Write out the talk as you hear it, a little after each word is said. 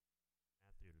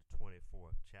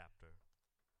24th chapter.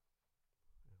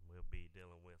 And we'll be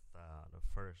dealing with the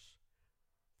first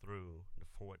through the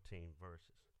 14 verses.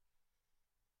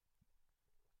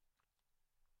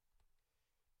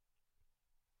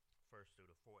 First through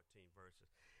the 14 verses.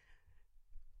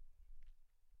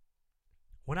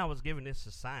 When I was given this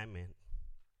assignment,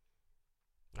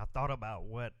 I thought about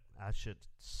what I should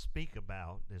speak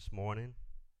about this morning.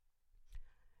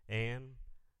 And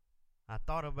I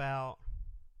thought about,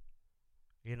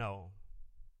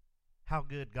 how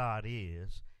good God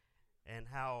is and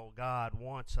how God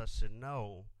wants us to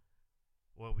know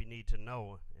what we need to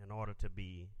know in order to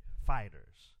be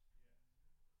fighters.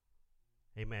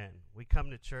 Amen. We come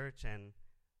to church and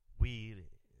we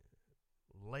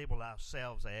label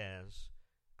ourselves as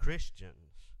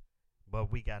Christians,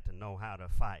 but we got to know how to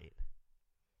fight.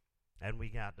 And we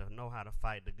got to know how to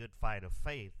fight the good fight of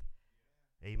faith.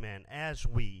 Amen. As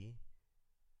we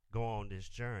go on this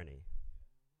journey.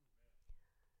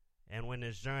 And when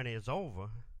this journey is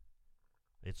over,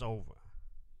 it's over.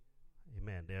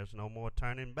 Amen. There's no more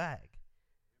turning back.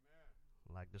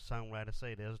 Amen. Like the songwriter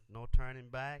say, there's no turning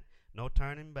back, no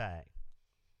turning back.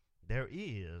 There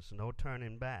is no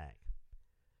turning back.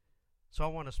 So I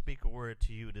want to speak a word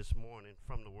to you this morning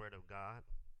from the Word of God.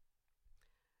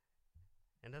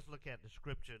 And let's look at the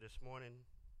scripture this morning,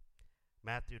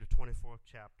 Matthew the 24th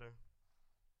chapter,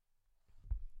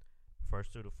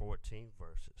 first through the 14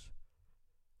 verses.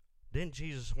 Then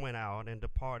Jesus went out and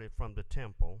departed from the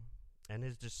temple, and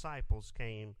his disciples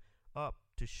came up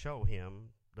to show him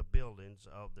the buildings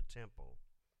of the temple.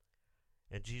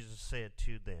 And Jesus said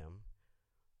to them,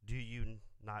 "Do you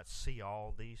not see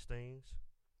all these things?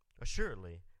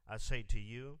 Assuredly, I say to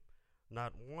you,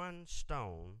 not one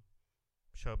stone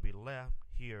shall be left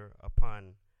here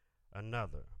upon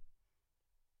another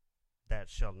that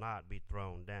shall not be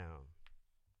thrown down."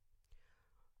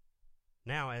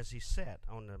 Now as he sat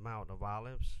on the Mount of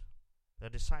Olives, the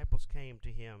disciples came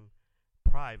to him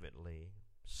privately,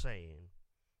 saying,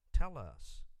 "Tell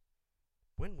us,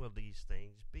 when will these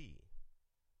things be?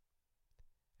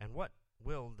 And what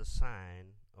will the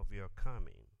sign of your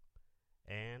coming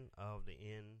and of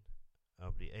the end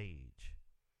of the age?"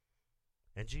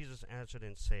 And Jesus answered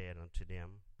and said unto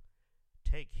them,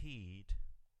 "Take heed,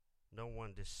 no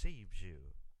one deceives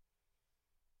you.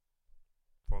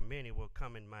 For many will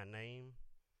come in my name,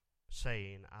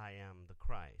 saying, I am the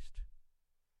Christ,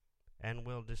 and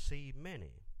will deceive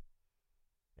many.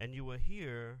 And you will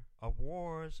hear of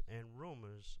wars and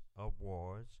rumors of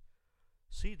wars.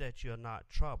 See that you are not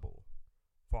troubled,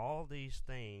 for all these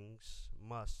things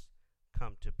must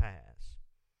come to pass.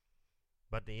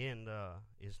 But the end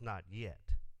is not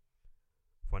yet.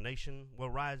 For nation will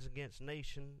rise against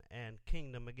nation, and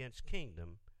kingdom against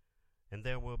kingdom, and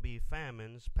there will be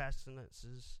famines,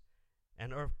 pestilences,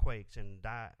 and earthquakes in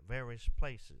various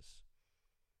places.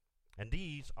 And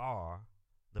these are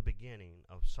the beginning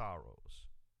of sorrows.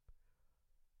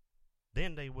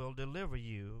 Then they will deliver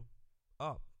you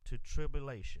up to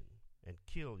tribulation and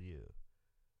kill you.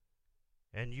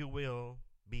 And you will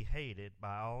be hated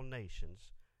by all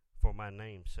nations for my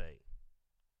name's sake.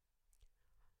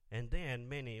 And then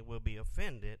many will be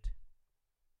offended,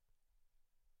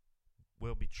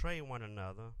 will betray one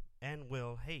another, and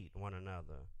will hate one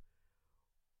another.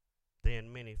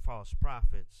 Then many false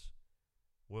prophets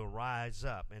will rise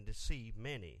up and deceive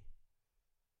many.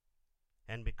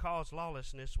 And because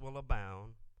lawlessness will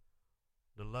abound,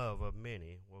 the love of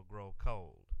many will grow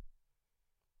cold.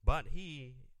 But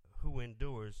he who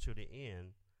endures to the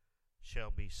end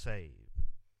shall be saved.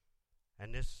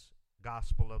 And this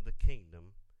gospel of the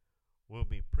kingdom will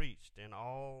be preached in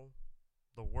all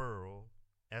the world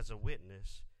as a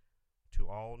witness to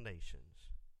all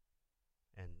nations,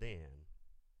 and then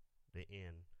the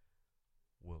end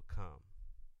will come.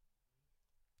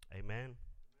 Amen. Amen.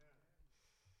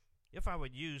 If I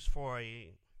would use for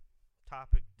a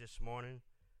topic this morning,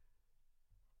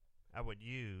 I would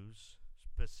use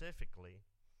specifically,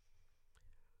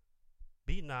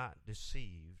 be not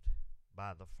deceived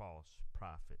by the false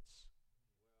prophets.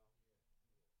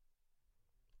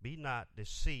 Be not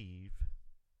deceived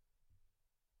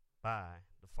by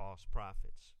the false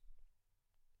prophets.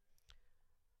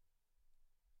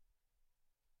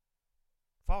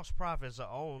 False prophets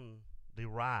are on the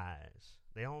rise.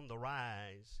 They're on the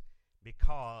rise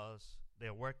because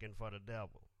they're working for the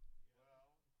devil.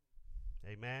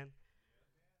 Amen.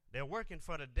 They're working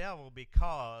for the devil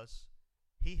because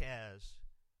he has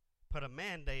put a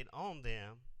mandate on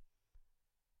them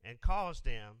and caused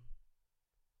them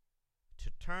to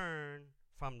turn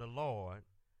from the Lord,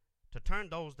 to turn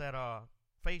those that are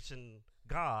facing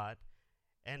God,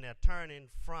 and they're turning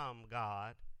from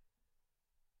God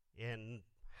in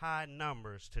high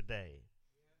numbers today.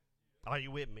 Are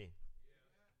you with me?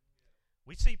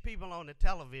 We see people on the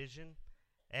television,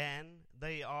 and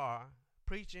they are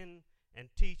preaching and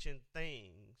teaching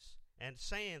things and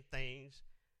saying things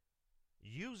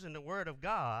using the word of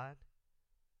God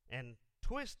and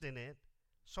twisting it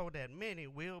so that many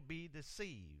will be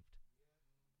deceived.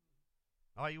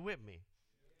 Are you with me?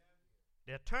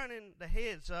 They're turning the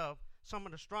heads of some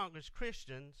of the strongest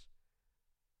Christians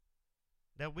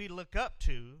that we look up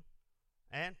to,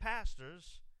 and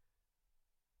pastors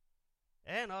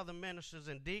and other ministers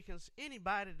and deacons,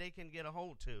 anybody they can get a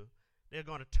hold to. They're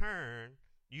going to turn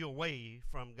you away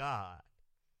from God.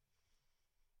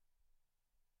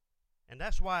 And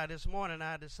that's why this morning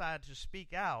I decided to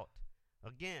speak out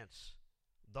against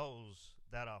those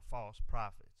that are false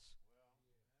prophets.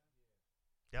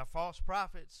 There are false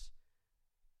prophets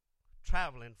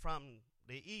traveling from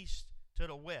the east to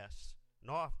the west,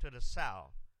 north to the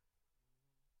south,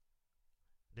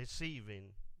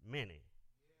 deceiving many.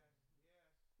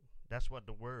 That's what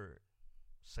the word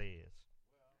says.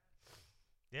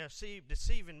 They're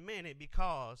deceiving many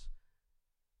because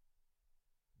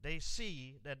they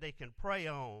see that they can prey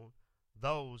on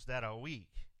those that are weak.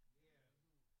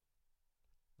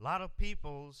 A lot of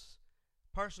people's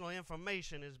personal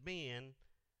information is being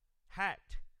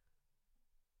hacked,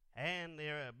 and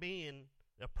their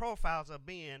profiles are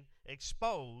being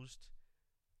exposed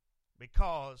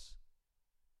because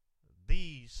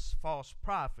these false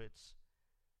prophets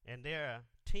and their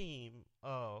team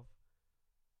of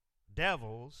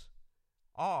devils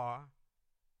are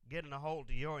getting a hold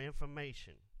of your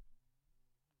information.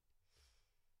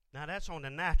 Now that's on the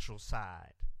natural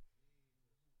side.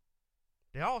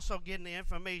 They're also getting the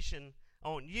information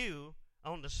on you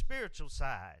on the spiritual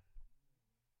side,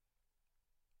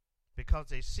 because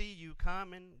they see you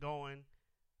coming, going,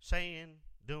 saying,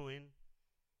 doing,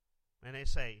 and they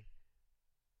say,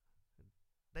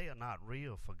 they are not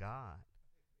real for God.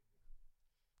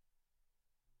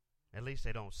 At least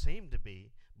they don't seem to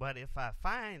be. But if I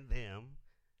find them,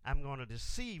 I'm going to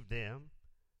deceive them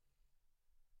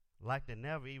like they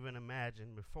never even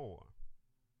imagined before.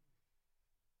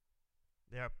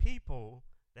 There are people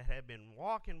that have been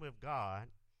walking with God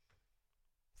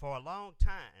for a long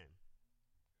time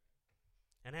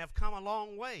and have come a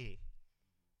long way,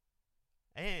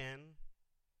 and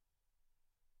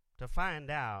to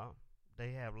find out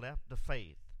they have left the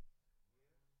faith.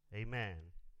 Amen.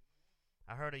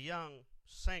 I heard a young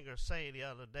singer say the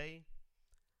other day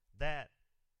that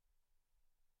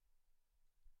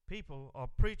people or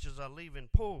preachers are leaving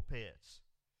pulpits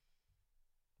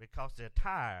because they're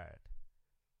tired.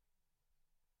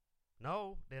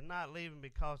 No, they're not leaving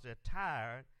because they're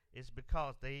tired. It's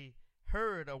because they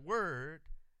heard a word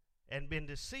and been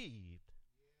deceived.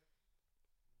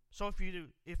 So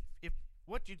if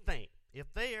what you think, if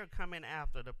they are coming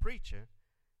after the preacher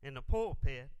in the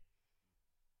pulpit,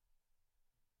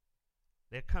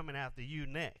 they're coming after you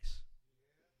next.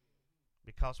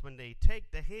 Because when they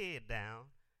take the head down,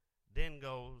 then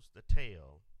goes the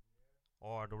tail,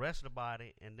 or the rest of the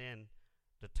body, and then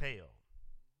the tail.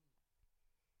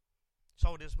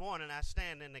 So this morning I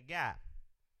stand in the gap,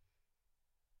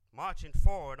 marching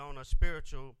forward on a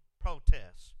spiritual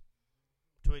protest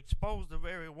to expose the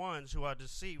very ones who are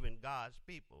deceiving God's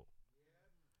people.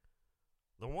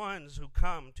 The ones who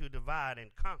come to divide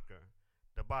and conquer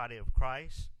the body of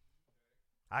Christ.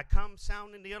 I come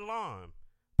sounding the alarm,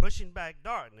 pushing back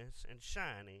darkness and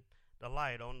shining the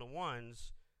light on the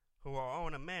ones who are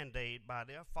on a mandate by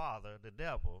their father, the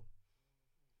devil,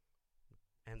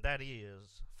 and that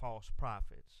is false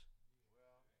prophets.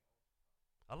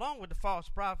 Along with the false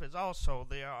prophets also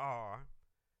there are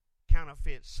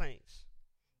counterfeit saints.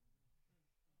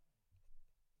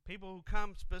 People who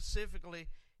come specifically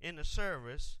in the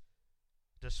service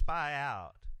to spy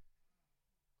out.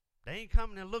 They ain't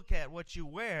coming to look at what you're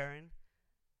wearing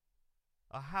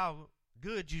or how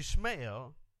good you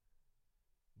smell,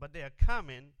 but they're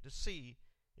coming to see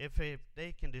if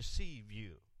they can deceive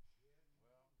you.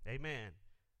 Amen.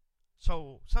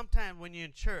 So sometimes when you're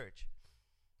in church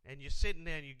and you're sitting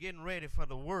there and you're getting ready for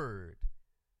the word,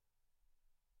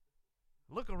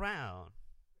 look around.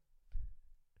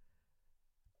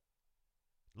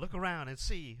 Look around and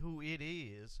see who it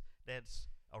is that's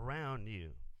around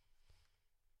you.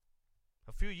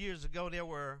 A few years ago, there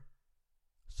were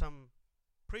some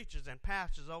preachers and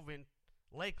pastors over in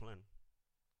Lakeland,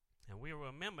 and we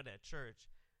remember that church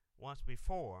once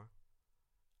before.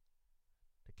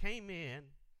 They came in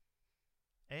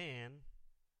and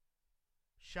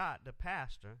shot the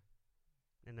pastor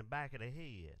in the back of the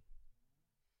head.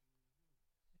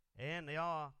 And they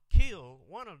all killed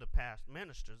one of the past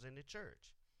ministers in the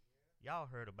church. Y'all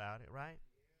heard about it, right?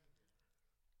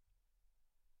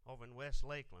 Over in West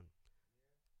Lakeland.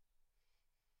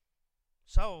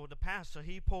 So the pastor,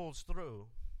 he pulls through,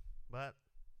 but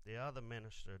the other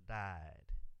minister died.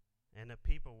 And the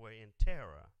people were in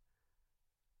terror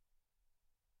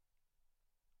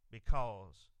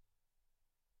because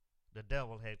the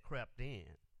devil had crept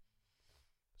in.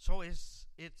 So it's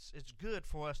good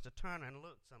for us to turn and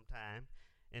look sometime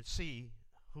and see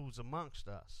who's amongst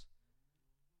us.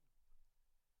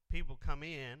 People come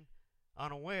in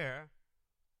unaware,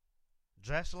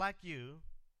 dressed like you,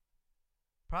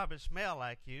 probably smell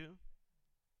like you,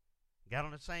 got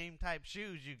on the same type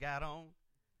shoes you got on,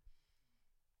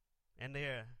 and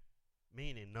they're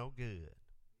meaning no good.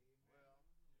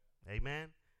 Amen?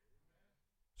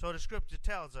 So the scripture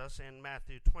tells us in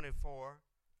Matthew 24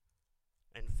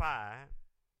 and 5,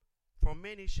 for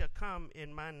many shall come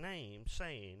in my name,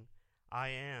 saying, I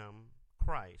am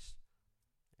Christ,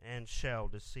 and shall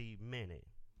deceive many.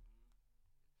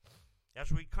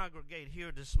 As we congregate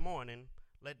here this morning,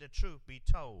 let the truth be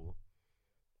told.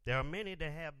 There are many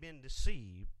that have been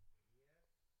deceived,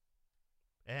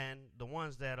 and the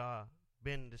ones that are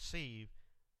been deceived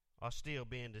are still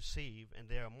being deceived, and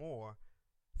there are more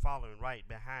following right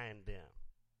behind them.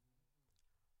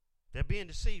 They're being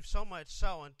deceived so much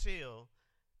so until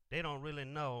they don't really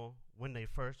know when they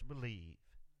first believed,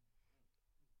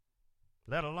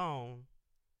 let alone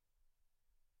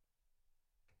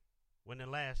when the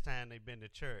last time they've been to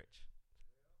church.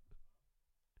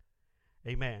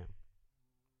 Amen.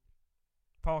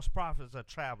 False prophets are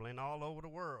traveling all over the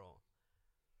world,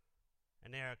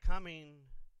 and they are coming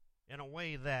in a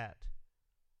way that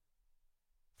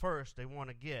first they want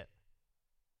to get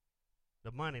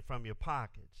the money from your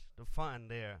pockets to fund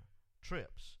their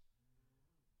trips,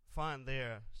 fund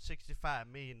their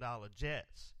 $65 million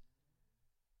jets.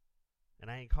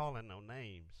 And I ain't calling no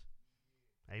names.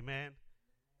 Amen.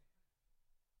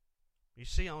 You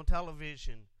see on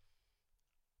television,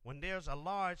 when there's a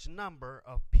large number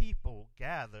of people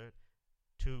gathered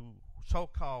to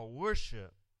so-called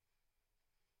worship,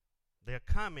 they're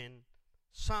coming,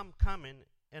 some coming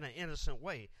in an innocent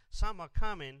way. Some are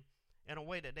coming in a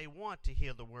way that they want to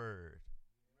hear the word.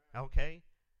 Okay?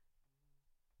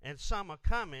 And some are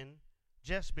coming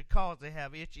just because they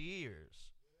have itchy ears.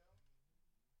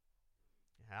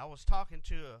 I was talking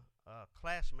to a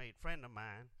classmate friend of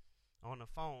mine on the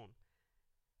phone,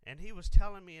 and he was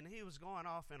telling me, and he was going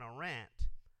off in a rant.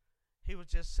 He was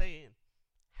just saying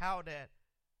how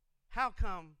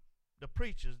come the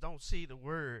preachers don't see the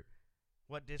word,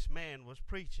 what this man was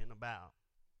preaching about.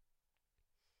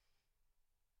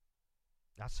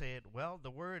 I said, well, the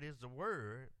word is the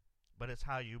word, but it's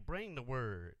how you bring the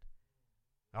word.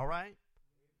 All right?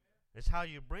 It's how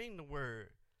you bring the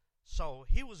word. So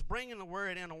he was bringing the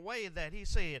word in a way that he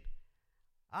said,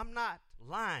 I'm not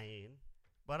lying,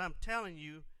 but I'm telling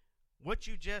you what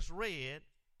you just read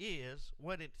is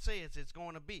what it says it's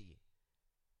going to be.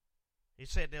 He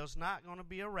said there's not going to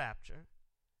be a rapture,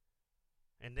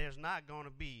 and there's not going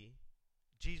to be,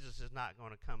 Jesus is not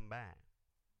going to come back.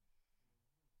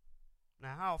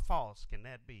 Now, how false can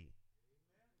that be?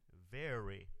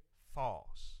 Very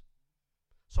false.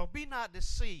 So be not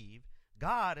deceived.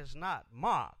 God is not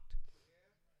mocked.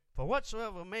 For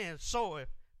whatsoever man soweth,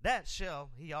 that shall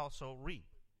he also reap.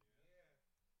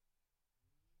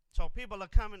 So people are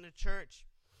coming to church,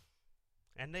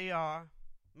 and they are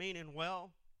meaning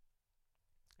well,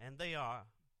 and they are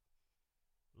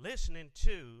listening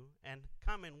to and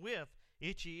coming with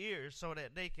itchy ears so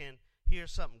that they can hear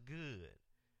something good,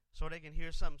 so they can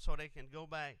hear something, so they can go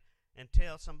back and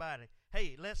tell somebody,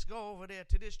 hey, let's go over there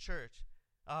to this church.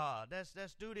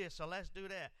 Let's do this or let's do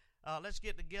that. Let's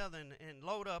get together and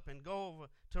load up and go over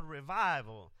to the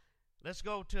revival. Let's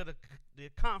go to the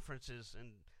conferences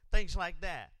and things like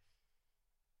that.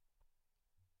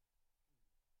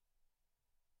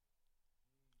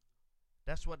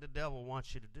 That's what the devil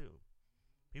wants you to do.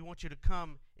 He wants you to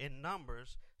come in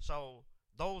numbers, so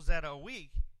those that are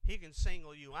weak, he can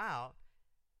single you out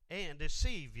and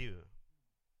deceive you.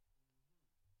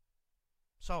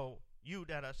 So you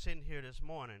that are sitting here this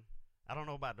morning, I don't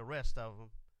know about the rest of them,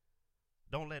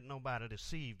 don't let nobody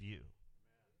deceive you.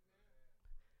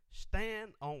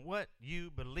 Stand on what you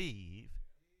believe.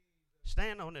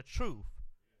 Stand on the truth,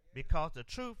 because the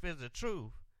truth is the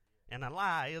truth and a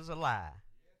lie is a lie.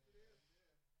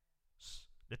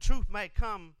 The truth may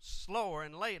come slower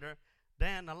and later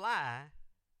than the lie,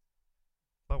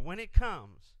 but when it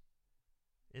comes,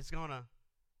 it's going to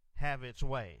have its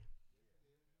way.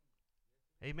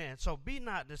 Amen. So be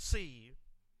not deceived.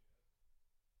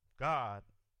 God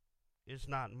is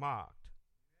not mocked.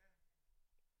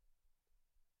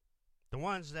 The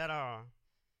ones that are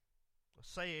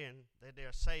saying that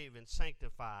they're saved and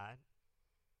sanctified,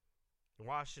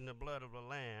 washed in the blood of the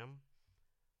Lamb,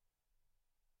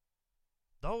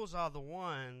 those are the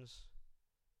ones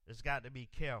that's got to be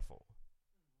careful.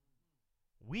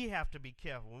 We have to be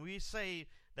careful. When we say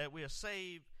that we are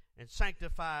saved and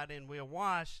sanctified and we are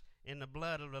washed in the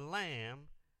blood of the Lamb,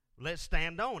 let's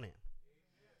stand on it.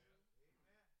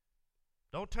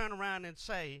 Don't turn around and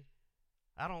say,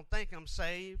 I don't think I'm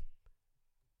saved.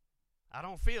 I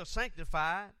don't feel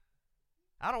sanctified.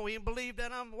 I don't even believe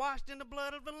that I'm washed in the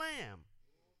blood of the Lamb.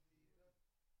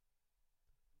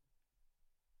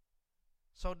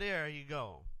 So there you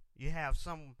go. You have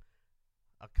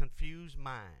a confused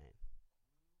mind.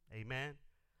 Amen.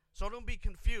 So don't be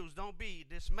confused. Don't be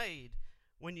dismayed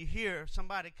when you hear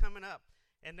somebody coming up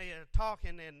and they are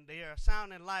talking and they are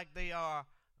sounding like they are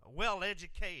well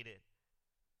educated.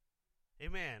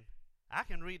 Amen. I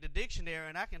can read the dictionary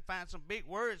and I can find some big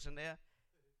words in there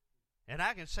and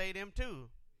I can say them too.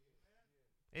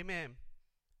 Amen.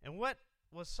 And what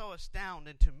was so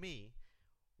astounding to me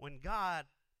when God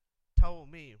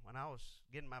told me when I was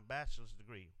getting my bachelor's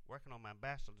degree, working on my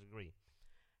bachelor's degree,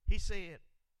 he said,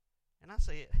 and I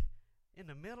said, in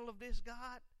the middle of this,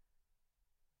 God,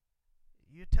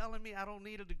 you're telling me I don't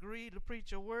need a degree to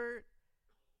preach your word?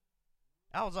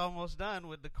 I was almost done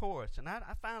with the course, and I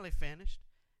finally finished,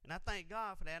 and I thank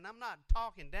God for that. And I'm not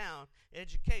talking down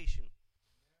education.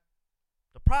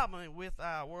 The problem with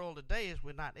our world today is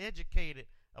we're not educated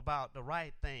about the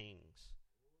right things.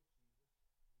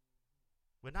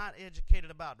 We're not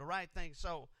educated about the right things,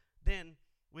 so then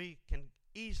we can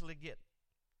easily get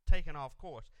taken off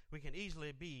course. We can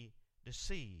easily be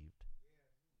deceived.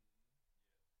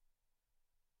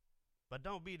 But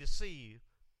don't be deceived,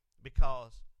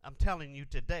 because I'm telling you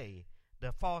today,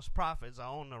 the false prophets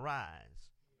are on the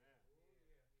rise.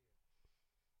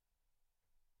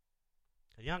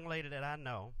 A young lady that I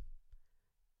know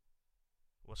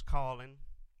was calling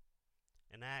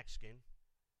and asking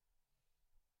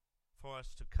for us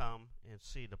to come and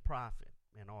see the prophet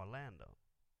in Orlando.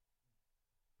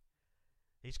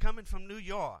 He's coming from New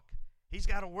York. He's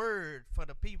got a word for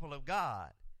the people of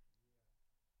God.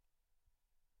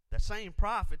 The same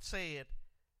prophet said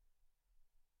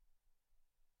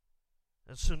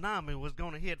a tsunami was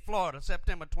going to hit Florida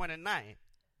September 29th.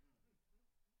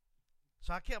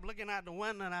 So I kept looking out the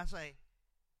window and I say,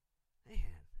 man,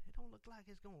 it don't look like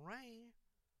it's going to rain.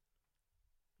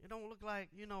 It don't look like,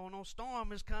 no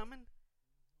storm is coming.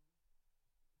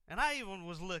 And I even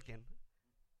was looking.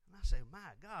 And I said, my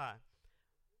God.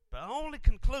 The only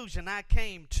conclusion I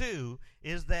came to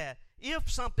is that if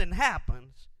something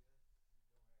happens,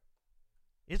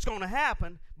 it's going to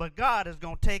happen, but God is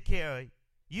going to take care of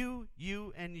you,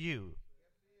 and you.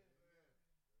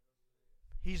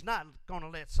 He's not going to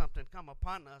let something come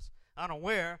upon us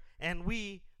unaware, and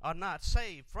we are not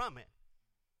saved from it.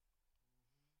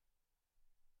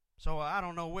 So I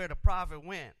don't know where the prophet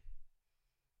went.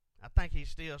 I think he's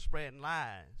still spreading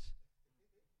lies.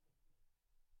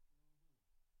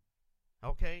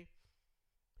 Okay?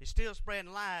 He's still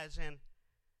spreading lies, and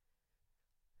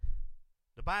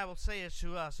the Bible says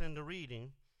to us in the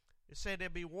reading, it said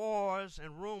there'll be wars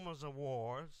and rumors of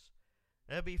wars.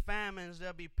 There'll be famines,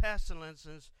 there'll be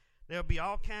pestilences, there'll be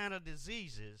all kind of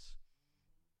diseases.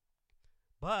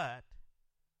 But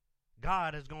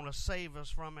God is going to save us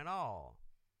from it all.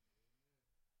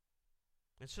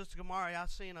 And Sister Gamari, I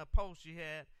seen a post you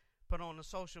had put on the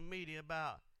social media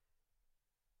about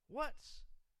what's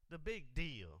the big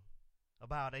deal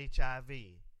about HIV.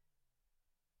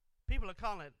 People are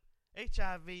calling it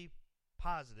HIV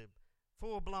positive,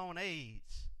 full-blown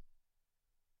AIDS.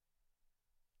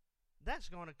 That's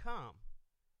going to come.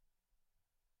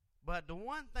 But the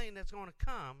one thing that's going to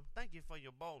come, thank you for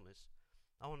your boldness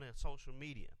on the social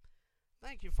media.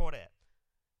 Thank you for that.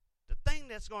 The thing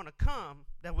that's going to come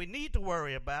that we need to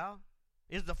worry about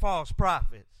is the false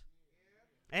prophets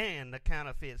and the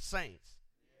counterfeit saints.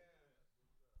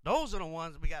 Those are the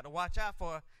ones we got to watch out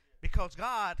for, because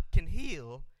God can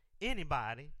heal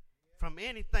anybody from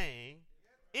anything,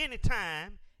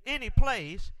 anytime, any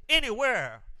place,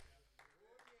 anywhere.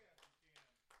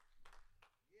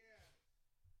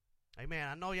 Amen.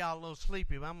 I know y'all a little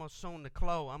sleepy, but I'm going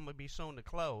to be soon to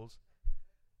close.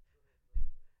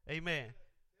 Amen.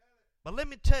 But let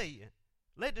me tell you,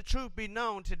 let the truth be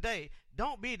known today.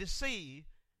 Don't be deceived,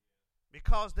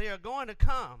 because they are going to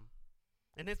come.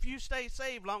 And if you stay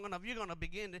saved long enough,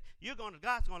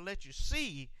 God's going to let you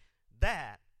see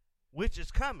that which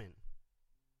is coming.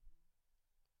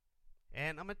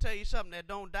 And I'm going to tell you something that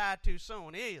don't die too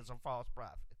soon is a false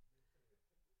prophet.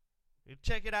 You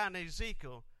check it out in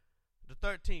Ezekiel, the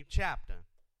 13th chapter.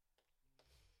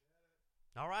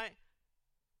 All right?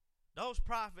 Those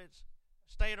prophets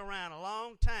stayed around a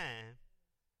long time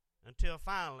until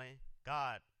finally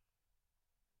God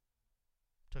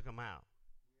took them out.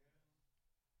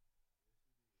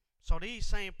 So these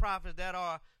same prophets that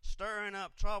are stirring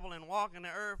up trouble and walking the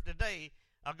earth today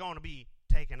are going to be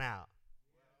taken out.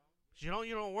 You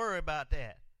don't worry about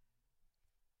that.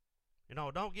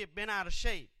 Don't get bent out of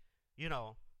shape.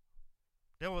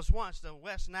 There was once the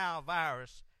West Nile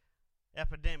virus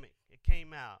epidemic. It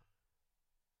came out.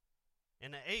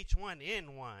 And the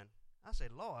H1N1. I said,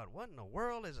 Lord, what in the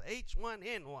world is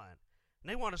H1N1? And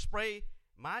they want to spray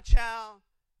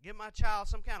give my child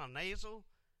some kind of nasal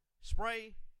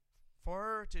spray for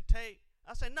her to take.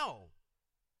 I said, no.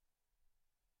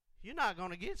 You're not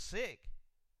going to get sick.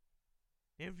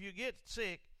 If you get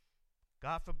sick,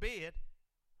 God forbid,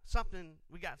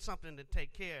 we got something to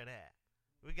take care of that.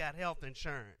 We got health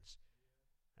insurance.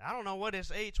 I don't know what is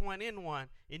H1N1,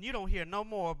 and you don't hear no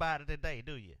more about it today,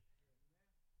 do you?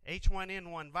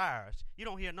 H1N1 virus. You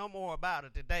don't hear no more about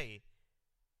it today.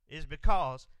 Is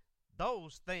because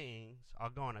those things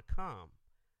are going to come.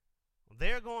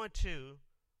 They're going to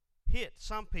hit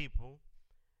some people,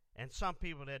 and some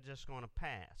people they're just going to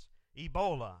pass.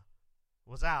 Ebola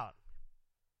was out.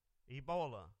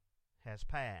 Ebola has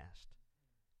passed.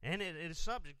 And it is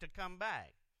subject to come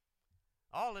back.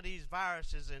 All of these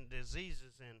viruses and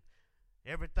diseases and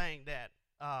everything that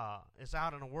is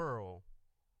out in the world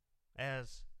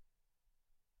as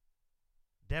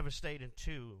devastating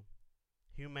to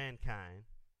humankind,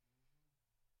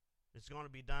 it's going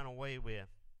to be done away with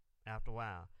after a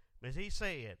while. But he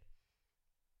said,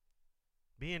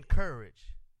 be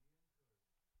encouraged,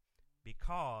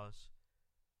 because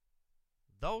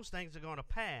those things are going to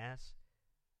pass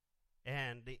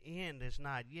and the end is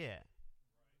not yet.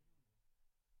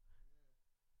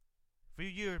 A few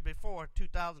years before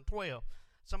 2012,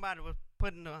 somebody was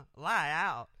putting a lie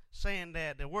out saying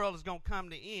that the world is going to come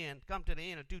to the end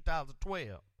of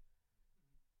 2012.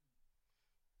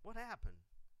 What happened?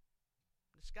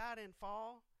 The sky didn't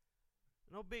fall.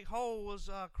 No big hole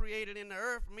was created in the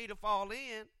earth for me to fall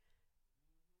in.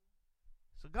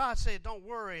 So God said, don't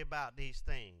worry about these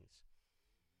things.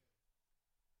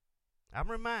 I'm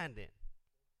reminded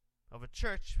of a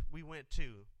church we went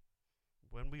to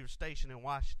when we were stationed in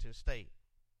Washington State.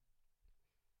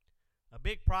 A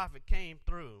big prophet came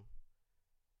through,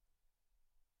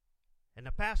 and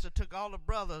the pastor took all the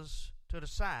brothers to the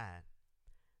side,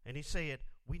 and he said,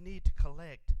 we need to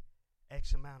collect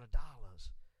X amount of dollars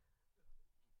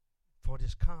for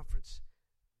this conference.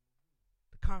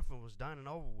 The conference was done and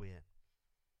over with.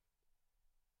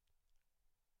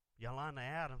 Yolanda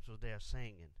Adams was there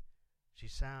singing. She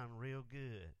sounded real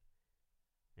good.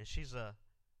 And she's a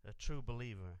true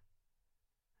believer.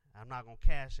 I'm not going to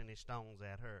cast any stones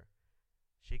at her.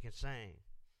 She can sing.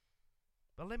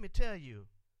 But let me tell you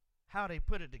how they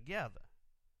put it together.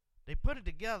 They put it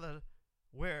together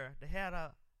where they had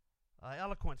a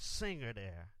eloquent singer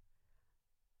there.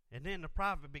 And then the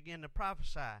prophet began to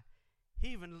prophesy.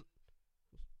 We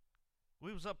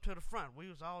was up to the front. We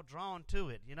was all drawn to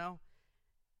it,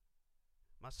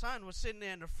 My son was sitting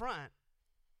there in the front,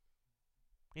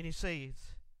 and he says,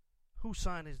 whose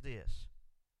son is this?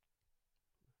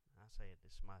 I said,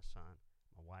 this is my son.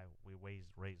 My wife, we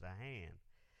raised our hand.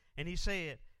 And he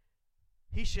said,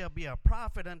 he shall be a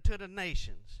prophet unto the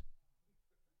nations.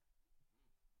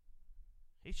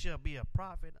 He shall be a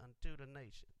prophet unto the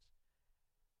nations.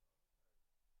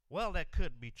 Well, that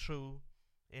could be true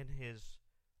in his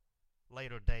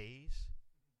later days.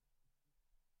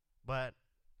 But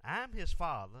I'm his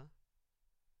father.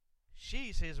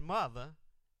 She's his mother.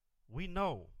 We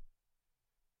know.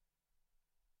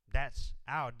 That's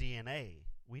our DNA.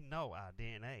 We know our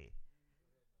DNA.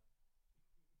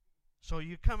 So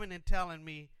you're coming and telling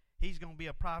me he's going to be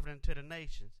a prophet unto the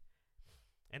nations.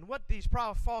 And what these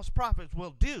false prophets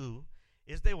will do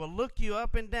is they will look you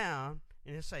up and down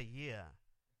and they'll say, yeah,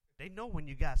 they know when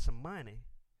you got some money.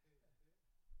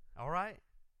 All right?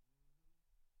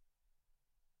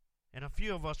 And a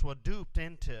few of us were duped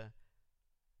into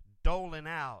doling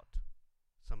out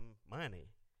some money.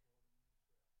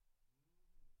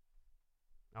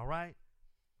 All right?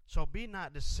 So be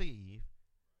not deceived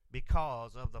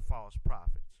because of the false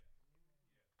prophets.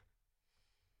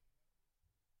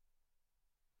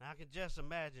 Now I can just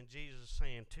imagine Jesus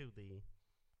saying to the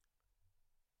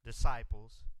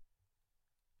disciples,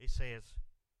 he said,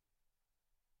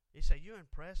 you're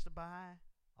impressed by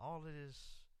all of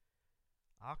this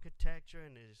architecture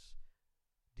and this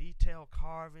detailed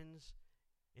carvings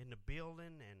in the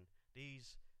building and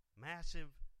these massive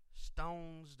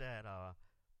stones that are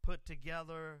put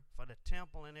together for the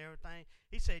temple and everything.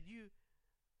 He said, you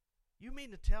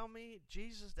mean to tell me,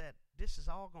 Jesus, that this is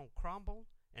all going to crumble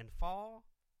and fall?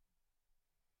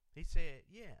 He said,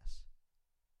 yes.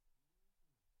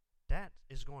 That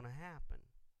is going to happen.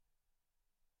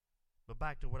 But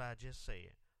back to what I just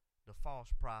said. The false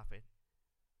prophet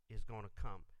is going to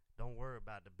come. Don't worry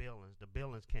about the buildings. The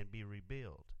buildings can be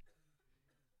rebuilt.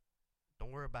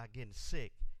 Don't worry about getting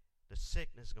sick. The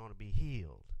sickness is going to be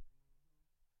healed.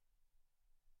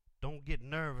 Don't get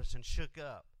nervous and shook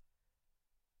up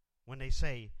when they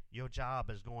say your job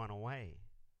is going away.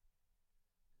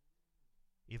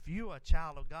 If you are a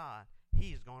child of God,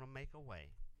 He is going to make a way.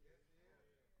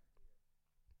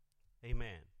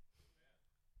 Amen.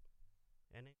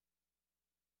 And